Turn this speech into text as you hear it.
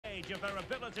of their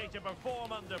ability to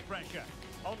perform under pressure.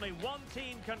 Only one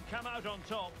team can come out on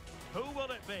top. Who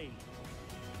will it be?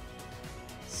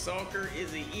 Soccer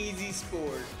is an easy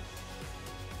sport.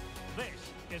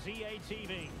 This is EA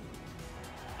TV.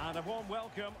 And a warm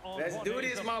welcome on. Let's do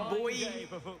this, my boy.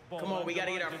 Come on, we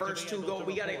gotta get our first 2 goals.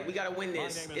 We gotta win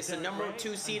this. It's a number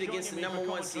 2 seed against the number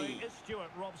 1 seed. It's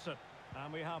Stuart Robson.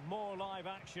 And we have more live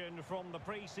action from the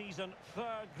pre-season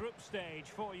 3rd group stage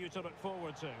for you to look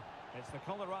forward to. It's the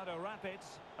Colorado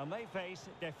Rapids, and they face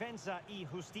Defensa y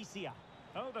Justicia.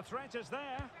 Oh, the threat is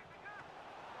there.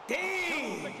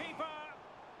 Dang! The keeper.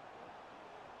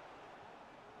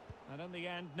 And in the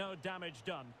end, no damage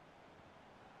done.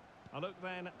 A look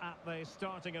then at the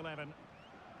starting 11.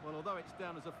 Well, although it's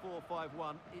down as a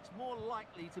 4-5-1, it's more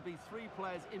likely to be 3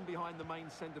 players in behind the main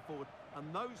centre-forward.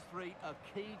 And those 3 are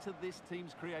key to this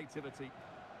team's creativity.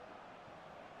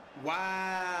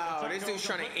 Wow, this dude's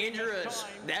trying to injure us.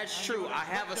 That's true. I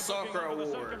have a soccer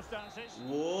award.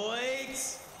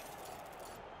 What?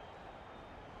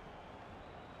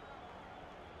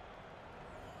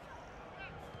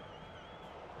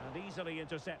 And easily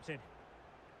intercepted.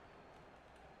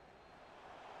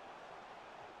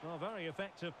 Well, very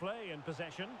effective play in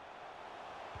possession.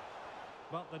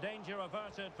 But the danger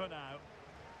averted for now.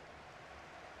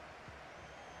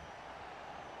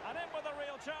 And in with a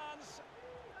real chance.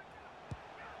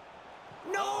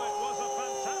 No! Oh, it was a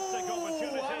fantastic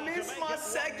opportunity. I missed my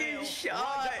second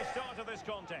shot. Right at the start of this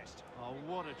contest. Oh,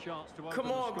 what a chance to open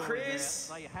Come on, the Chris.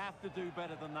 there. They have to do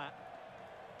better than that.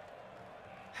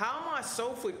 How am I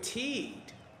so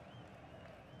fatigued?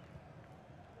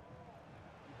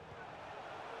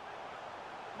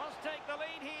 Must take the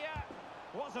lead here.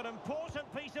 Was an important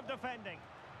piece of defending.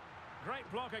 Great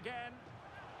block again.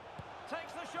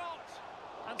 Takes the shot.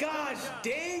 And gosh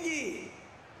dang it!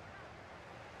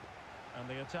 And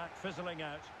the attack fizzling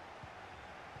out.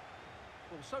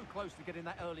 Well, so close to getting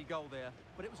that early goal there,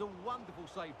 but it was a wonderful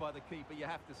save by the keeper, you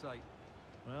have to say.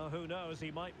 Well, who knows?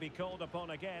 He might be called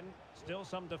upon again. Still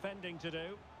some defending to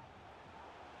do.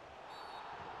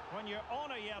 When you're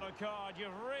on a yellow card,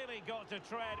 you've really got to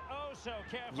tread oh so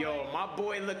carefully. Yo, my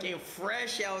boy looking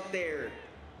fresh out there.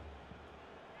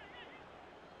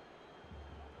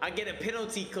 I get a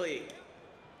penalty kick.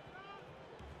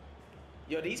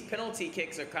 Yo, these penalty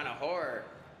kicks are kind of hard.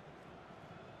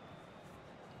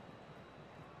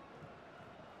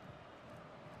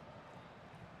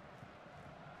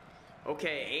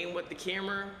 Okay, aim with the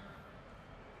camera.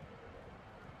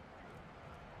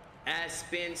 Add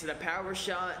spin to the power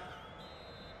shot.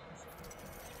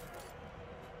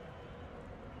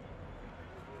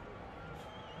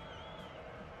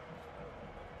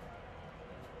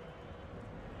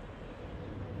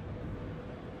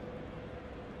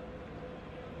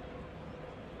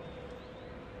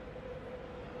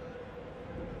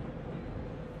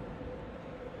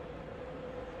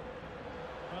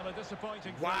 Well, a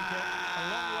disappointing wow!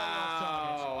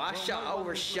 I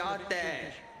overshot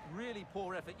that. Really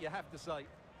poor effort, you have to say.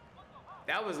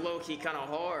 That was low-key kind of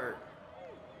hard.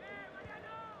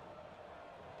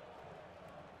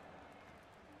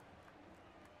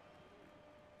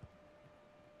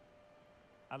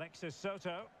 Alexis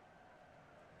Soto.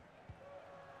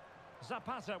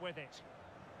 Zapata with it.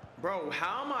 Bro,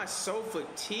 how am I so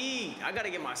fatigued? I gotta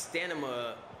get my stamina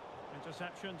up.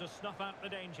 Interception to snuff out the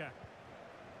danger.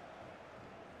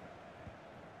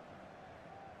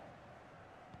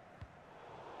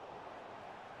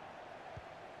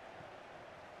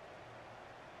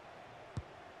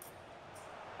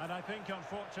 And I think,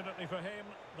 unfortunately for him,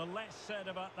 the less said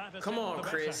about that... Come on,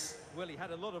 Chris. Well, he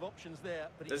had a lot of options there,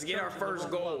 but let's get our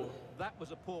first goal. That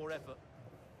was a poor effort.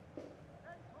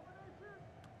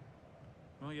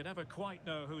 Well, you never quite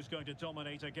know who's going to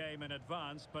dominate a game in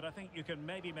advance, but I think you can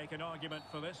maybe make an argument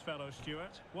for this fellow,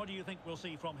 Stuart. What do you think we'll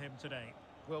see from him today?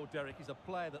 Well, Derek, he's a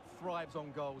player that thrives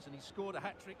on goals, and he scored a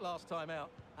hat-trick last time out,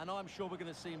 and I'm sure we're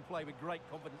going to see him play with great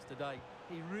confidence today.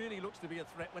 He really looks to be a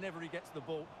threat whenever he gets the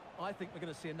ball. I think we're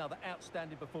going to see another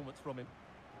outstanding performance from him.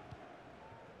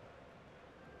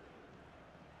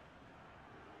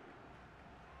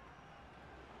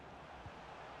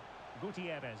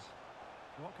 Gutierrez.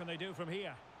 What can they do from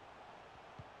here?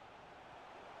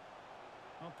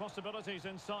 Well, possibilities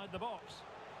inside the box.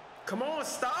 Come on,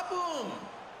 stop him!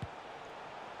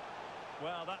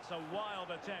 Well, that's a wild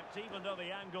attempt, even though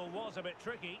the angle was a bit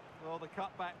tricky. Well, the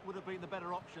cutback would have been the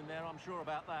better option there, I'm sure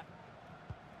about that.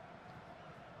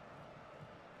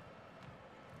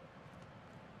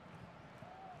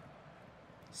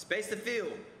 Space the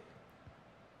field.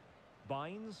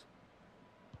 Bynes.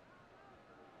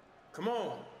 Come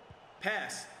on.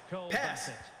 Pass. Cole Pass.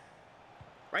 Bassett.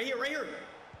 Right here, right here.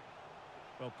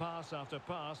 Well, pass after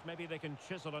pass, maybe they can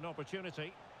chisel an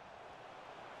opportunity.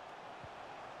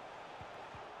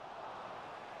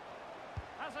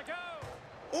 Has a go!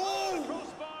 Oh! The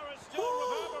crossbar is still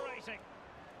reverberating.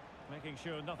 Making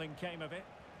sure nothing came of it.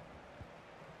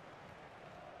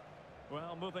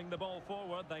 Well, moving the ball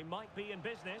forward, they might be in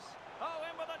business. Oh,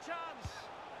 in with a chance!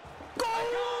 Goal!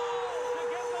 To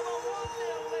give them a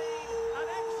 1-0 lead. An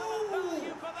excellent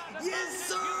value for that. Yes,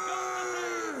 sir!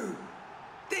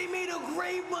 They made a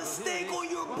great mistake on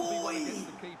your boy.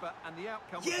 The keeper, and the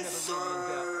outcome Yes, was sir! never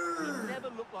really in doubt. He never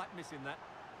looked like missing that.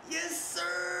 Yes,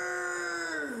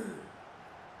 sir!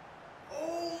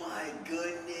 Oh, my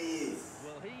goodness!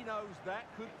 Well, he knows that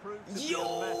could prove to be a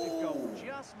massive goal.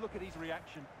 Just look at his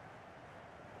reaction.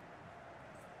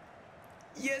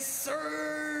 Yes,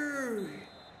 sir!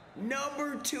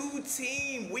 Number 2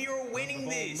 team. We are winning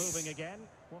this. Moving again.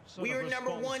 What sort We of are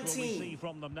number 1 response will we team. see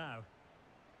from them now?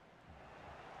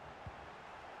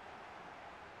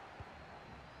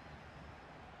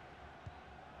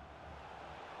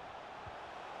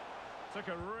 Took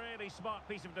a really smart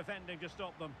piece of defending to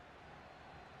stop them.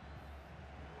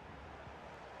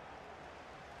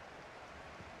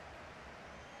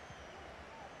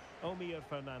 Omir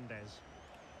Fernandez.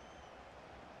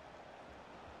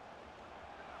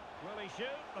 Will he shoot?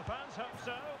 The fans hope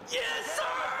so. Yes, sir!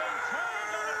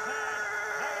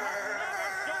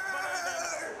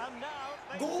 And now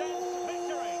they Goal! sense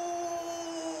victory.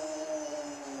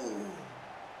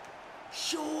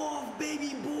 Show off,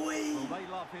 baby boy. Well, they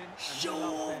love him. And Show he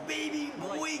loves off, them. baby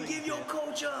Great boy. thing Give your there.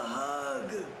 coach a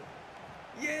hug.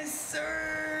 Yes,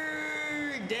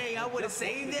 sir. Dang, I would have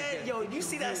saved that. Yo, you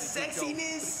see that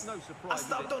sexiness? I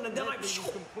stopped on the dime.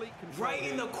 Right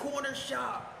in the corner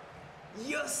shot.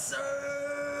 Yes,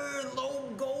 sir. Low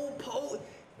goal post.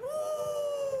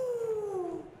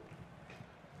 Woo!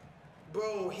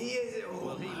 Bro, he is. Oh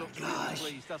Well, he my looks gosh.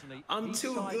 really pleased, doesn't he? I'm His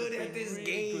too side good has at been this really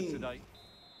game. good today.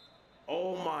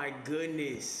 Oh my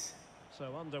goodness.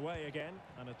 So underway again,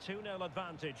 and a 2-0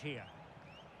 advantage here.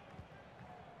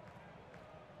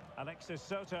 Alexis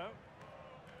Soto.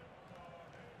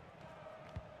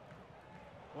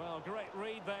 Well, great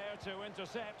read there to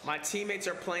intercept. My teammates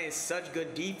are playing such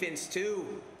good defense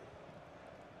too.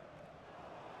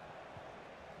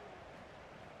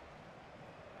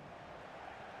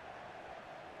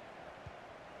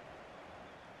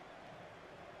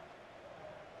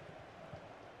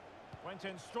 Went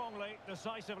in strongly,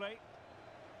 decisively.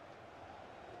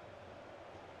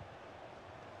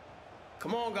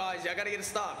 Come on, guys. Y'all got to get a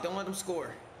stop. Don't let them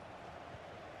score.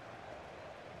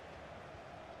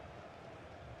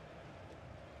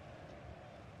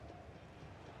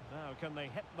 Now, can they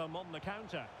hit them on the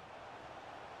counter?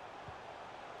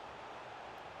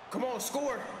 Come on,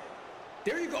 score.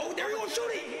 There you go. There you go.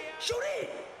 Shoot it. Shoot it.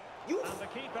 You. And the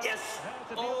keeper Yes. there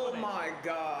to deal Oh with it. my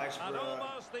gosh, And bro.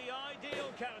 almost the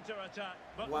ideal counter-attack.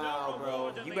 But Wow, no bro.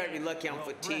 reward in You the better be end. lucky I'm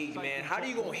fatigued, man. How do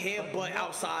you go headbutt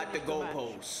outside the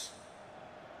goalposts?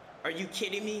 Are you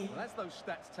kidding me? Well, as those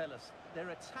stats tell us, their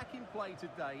attacking play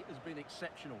today has been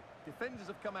exceptional. Defenders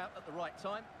have come out at the right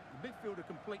time, the midfielder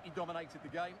completely dominated the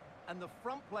game, and the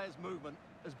front player's movement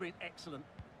has been excellent.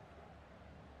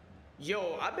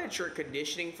 Yo, I bet your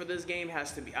conditioning for this game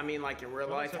has to be, I mean, like in real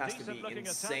Well, life, it's a has to be decent-looking attack,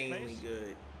 insanely this.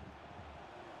 good.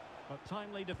 But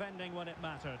timely defending when it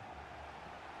mattered.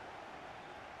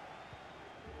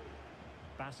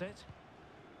 Bassett.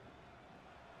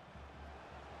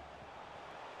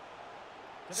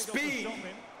 Difficult to Speed. stop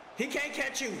him. He can't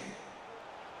catch you.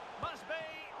 Must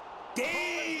be.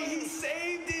 Dang, he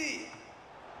saved it.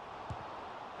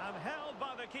 And held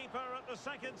by the keeper at the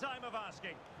second time of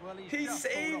asking. Well, he's He just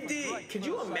pulled saved off a it. great Could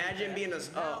you first save imagine there. being Now they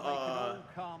can all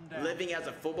calm down. living as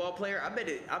a football player? I bet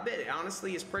it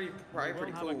honestly is probably We'll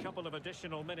pretty have cool. a couple of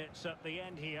additional minutes at the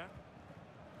end here.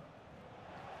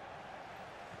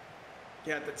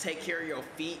 You have to take care of your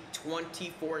feet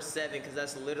 24/7 because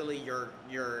that's literally your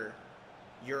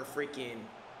freaking.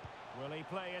 Will he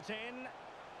play it in?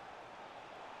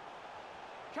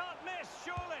 Can't miss,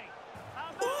 surely.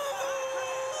 And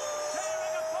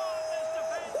tearing apart this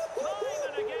defence time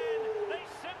and again. They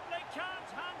simply can't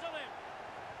handle him.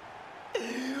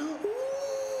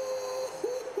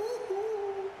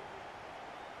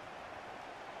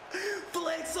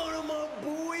 Flex on him, my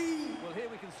boy. Well, here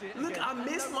we can see it Look, again. I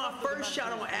missed No my wonder the first shot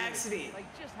manager on is doing it. accident. They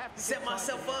just have to Set get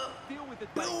myself tight up. here, deal with the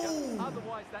Boom. danger.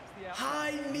 Otherwise, that's the outcome.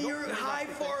 High Not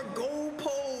far enough goal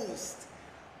post.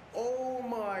 Oh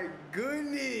my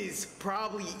goodness.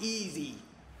 Probably easy.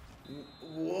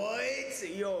 What?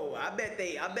 Yo, I bet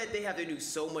they have to do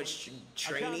so much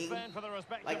training. For the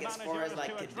respective Like as far as managers like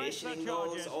to address conditioning their gosh,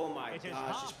 charges. oh my It is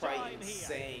gosh, it's probably half-time here.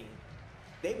 insane.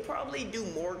 They probably do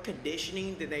more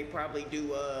conditioning than they probably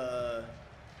do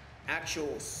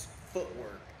actual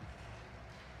footwork.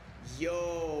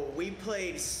 Yo, we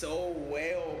played so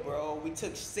well, bro. We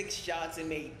took 6 shots and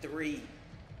made 3.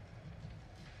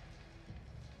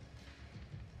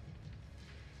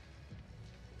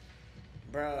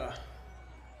 Bruh.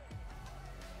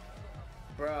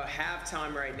 Bruh,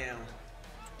 halftime right now.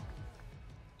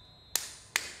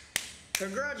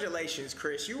 Congratulations,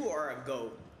 Chris. You are a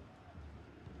GOAT.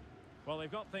 Well,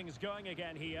 they've got things going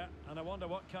again here, and I wonder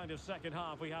what kind of second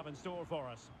half we have in store for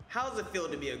us. How's it feel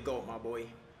to be a GOAT, my boy?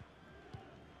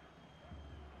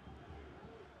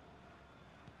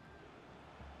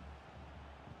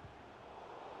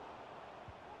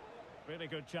 Really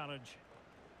good challenge.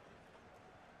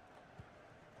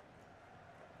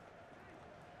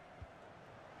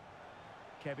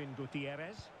 Kevin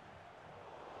Gutierrez.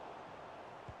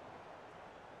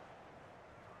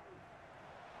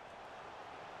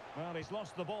 Well, he's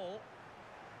lost the ball.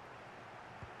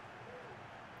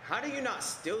 How do you not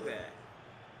steal that?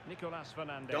 Nicolas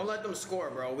Fernandez. Don't let them score,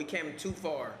 bro. We came too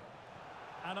far.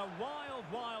 And a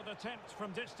wild attempt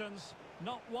from distance.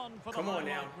 Not one for the Come on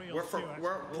now.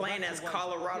 We're playing as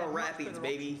Colorado Rapids,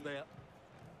 baby.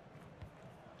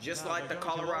 Just like the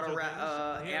Colorado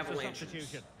Avalanche.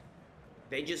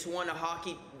 They just won a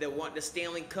hockey. They won the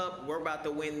Stanley Cup. We're about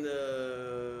to win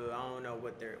the, I don't know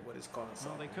what it's called.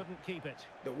 Well, they couldn't keep it.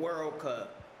 The World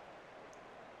Cup.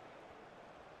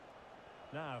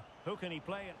 Now, who can he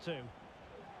play it to?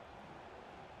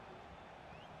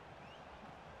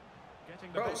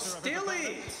 Getting the Bro, better steal of his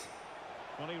it! opponent.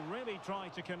 Well, he really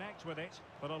tried to connect with it,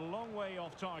 but a long way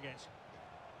off target.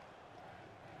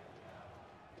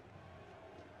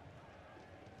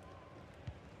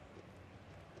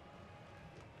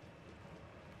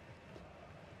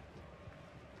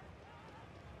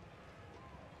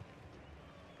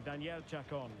 Daniel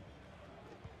Chacon.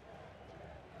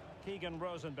 Keegan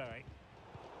Rosenberry.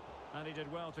 And he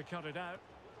did well to cut it out.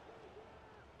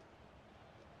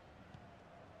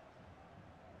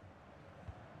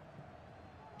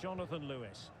 Jonathan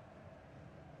Lewis.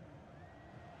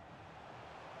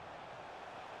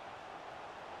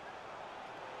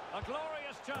 A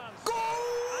glorious chance. Goal!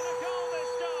 And a goal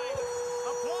this time.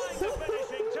 Applying the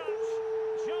finishing touch.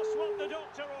 Just what the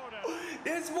doctor ordered.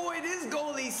 This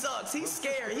goalie sucks. He's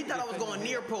scared. He thought I was going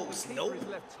near post. Nope.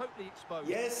 Left totally exposed.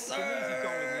 Yes, sir. It's an easy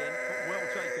goal in the end, but well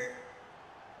taken.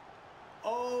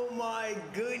 Oh my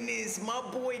goodness. My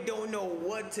boy don't know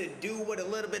what to do with a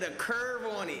little bit of curve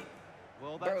on it.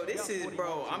 Well, bro, this is,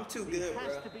 bro, I'm too good,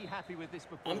 bro. To be happy with this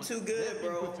I'm too good,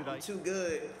 bro. I'm too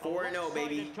good. 4-0,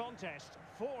 baby. Contest,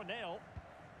 4-0.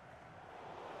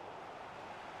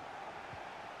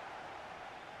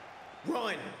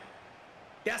 Run.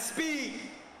 That's speed.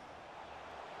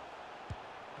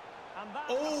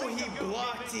 Oh, he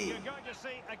blocked it.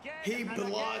 He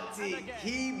blocked it.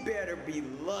 He better be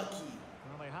lucky.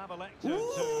 Well, they have elected to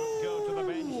go to the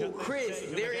bench. Chris,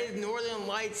 there is Northern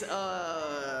Lights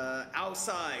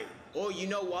outside. Oh, you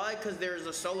know why? Because there's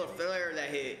a solar flare that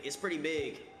hit. It's pretty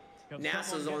big.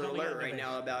 NASA's on alert right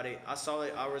now about it. I saw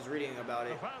it. I was reading about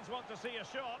it. The fans want to see a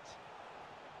shot.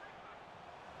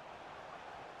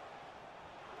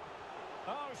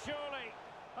 Oh, surely.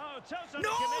 Oh, totally no,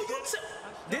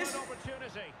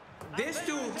 this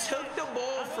dude took the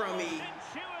ball from me.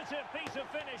 Intuitive piece of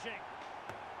finishing.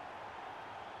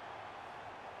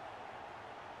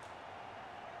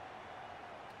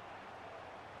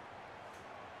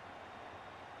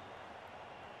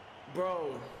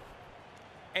 Bro,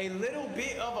 a little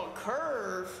bit of a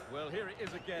curve. Well, here it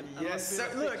is again. Yes, sir.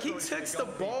 Look, he took the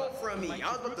ball from me.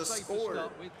 I was about to score.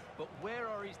 But where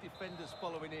are his defenders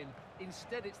following in?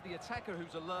 Instead, it's the attacker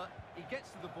who's alert. He gets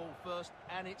to the ball first,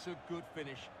 and it's a good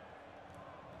finish.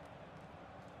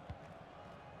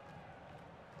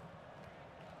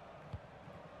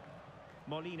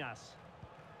 Molinas.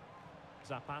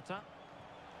 Zapata.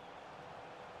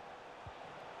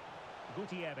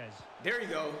 Gutierrez. There you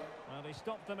go. Well, they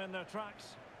stopped them in their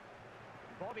tracks.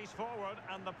 Bodies forward,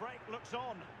 and the break looks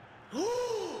on.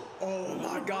 Oh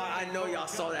my God! I know y'all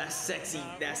saw that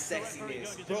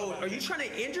sexiness, bro. Are you trying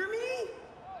to injure me?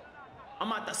 I'm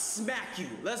about to smack you.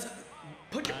 Let's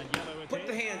put the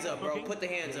hands up, bro. Put the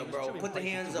hands up, bro. Put the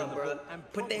hands up, bro.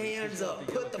 Put the hands up.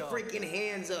 Put the freaking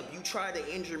hands up. You tried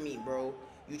to injure me, bro.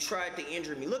 You tried to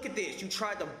injure me. Look at this. You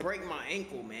tried to break my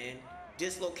ankle, man.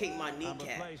 Dislocate my kneecap. And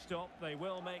the play stop. They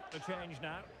will make the change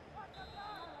now.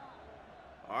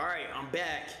 All right, I'm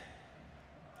back.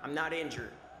 I'm not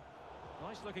injured.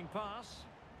 Nice looking pass.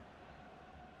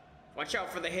 Watch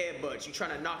out for the headbutts. You trying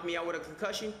to knock me out with a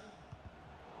concussion?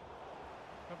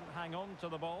 Couldn't hang on to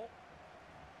the ball.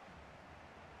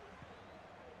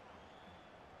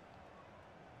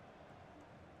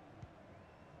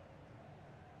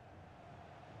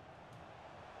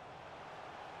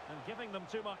 giving them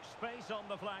too much space on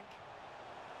the flank.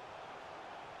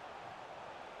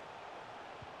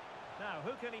 Now,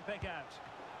 who can he pick out?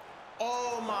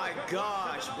 Oh my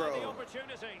gosh, bro. The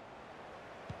opportunity.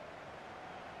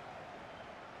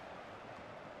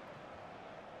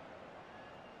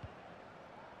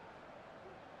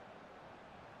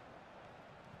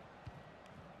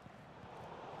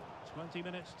 "20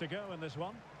 minutes to go in this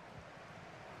one."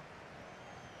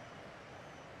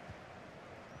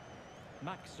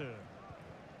 Maxu.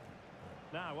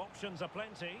 Now options are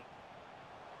plenty.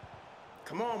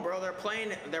 Come on, bro. They're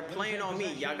playing on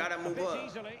me. Y'all gotta move up.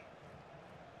 Easily.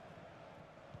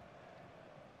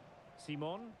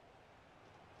 Simon.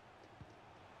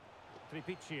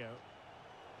 Tripicchio.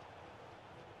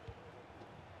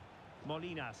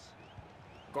 Molinas.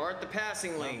 Guard the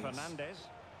passing lanes. Fernandez.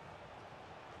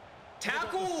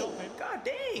 Tackle! God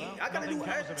dang! Well, I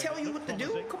gotta tell you what to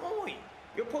do. Come on.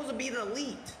 You're supposed to be an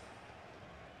elite.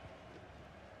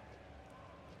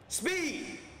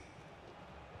 Speed!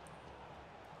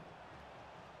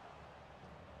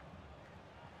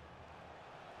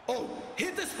 Oh,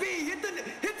 hit the speed!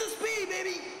 Hit the speed,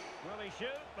 baby! Will he shoot?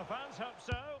 The fans hope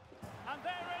so. And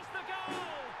there is the goal!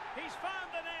 He's found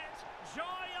the net.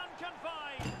 Joy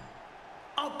unconfined.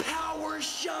 A power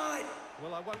shot!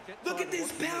 Well, I won't get Look at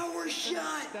this power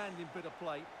shot! Outstanding bit of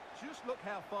play. Just look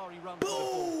how far he runs.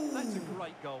 Boom! That's a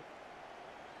great goal.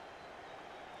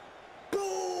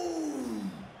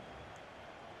 Boom!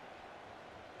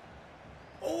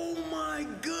 Oh my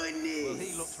goodness! Well,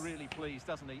 he looks really pleased,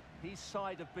 doesn't he? His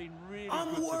side have been really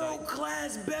I'm good world today.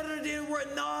 class, better than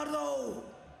Ronaldo.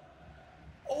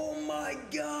 Oh my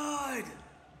God.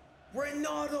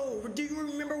 Ronaldo, do you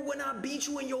remember when I beat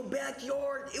you in your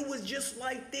backyard? It was just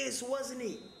like this, wasn't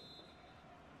it?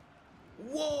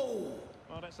 Whoa.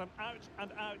 Well, it's an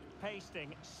out-and-out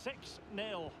pasting.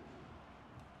 6-0.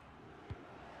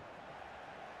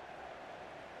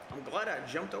 I'm glad I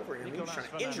jumped over him. He was trying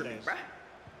to injure me, bruh.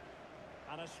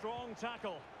 And a strong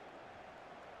tackle.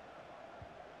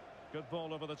 Good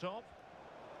ball over the top.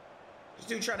 This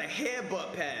dude tried to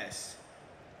headbutt pass.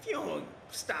 If you don't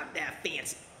stop that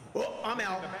fancy. Oh, I'm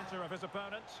out. The better of his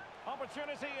opponent.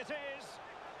 Opportunity it is.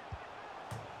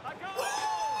 A goal!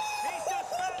 He's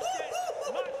dispatched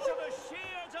it, much to the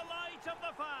sheer delight of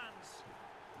the fans.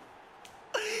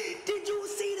 Did you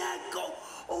see that goal?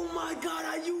 Oh my God,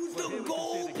 I used the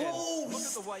goal post. Look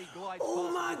at the way he glides Oh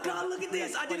past my the God, look at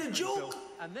this. I did a joke.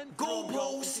 And then Goal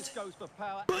post. just goes for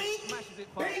power Bink, and smashes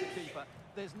it past bink. the keeper.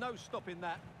 There's no stopping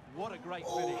that. What a great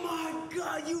Oh finish. my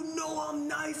God, you know I'm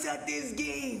nice at this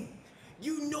game.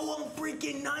 You know I'm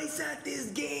freaking nice at this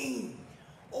game.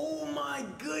 Oh my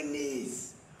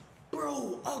goodness.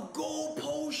 Bro, a goal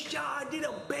post shot. I did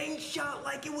a bank shot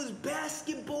like it was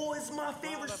basketball. It's my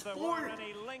favorite If there sport. weren't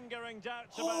any lingering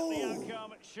doubts about the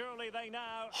outcome, surely they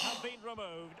now have been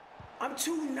removed. I'm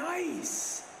too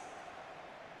nice.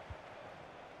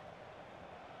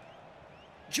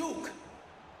 Joke.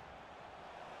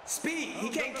 Speed. He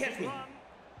can't catch me.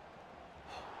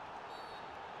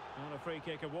 And a free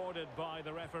kick awarded by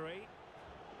the referee.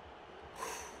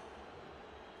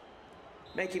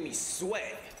 Making me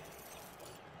sweat.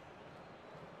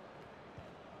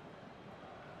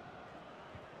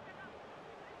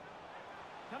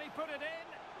 Can he put it in?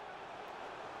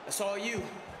 That's all you.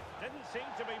 Didn't seem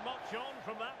to be much on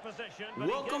from that position. But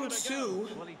Welcome he gave it a go.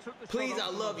 to. Well, he took the Please, shot I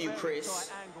off love from a you, very Chris.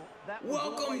 tight angle. That was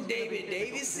Welcome, always gonna be David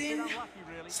difficult. It's a bit Davison. unlucky,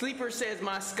 really. Sleeper says,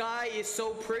 my sky is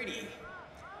so pretty.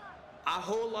 A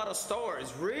whole lot of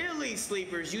stars. Really,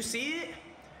 Sleepers? You see it?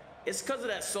 It's because of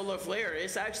that solar flare.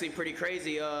 It's actually pretty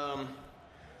crazy. The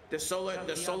solar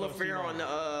flare on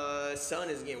the sun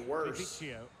is getting worse.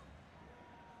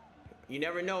 You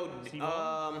never know.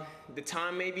 The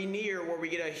time may be near where we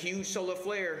get a huge solar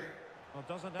flare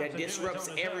that disrupts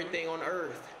everything on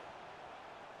Earth.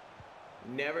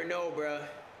 Never know, bruh.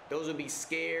 Those would be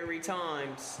scary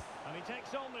times. And he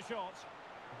takes on the shot.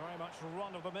 Very much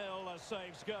run-of-the-mill as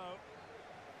saves go.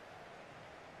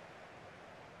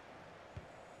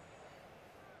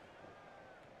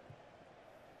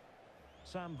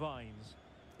 Sam Vines.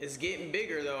 It's getting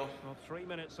bigger, though. Well, 3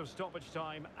 minutes of stoppage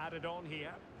time added on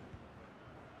here.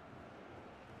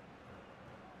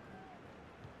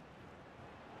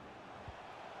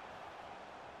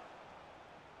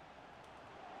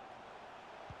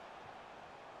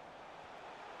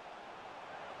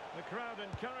 The crowd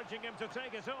encouraging him to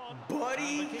take it on.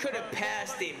 Buddy could have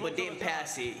passed it, but didn't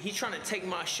pass it. He's trying to take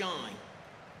my shine.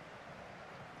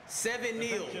 7-0.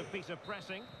 Effective piece of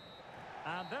pressing.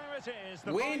 And there it is.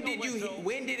 The When final whistle.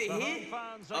 did it The home hit?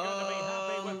 fans are going to be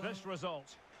happy with this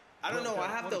result. I don't know. I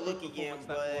have to What a look good again, performance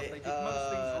that was. They but did most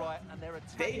things right, and they're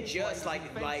attacking They just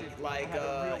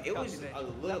it was a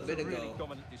little bit ago. Really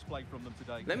dominant display from them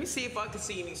today. Let me see if I can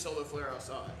see any solar flare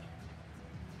outside.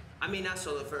 I mean, not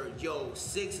solar flare. Yo,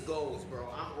 6 goals, bro.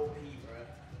 I'm OP, bro.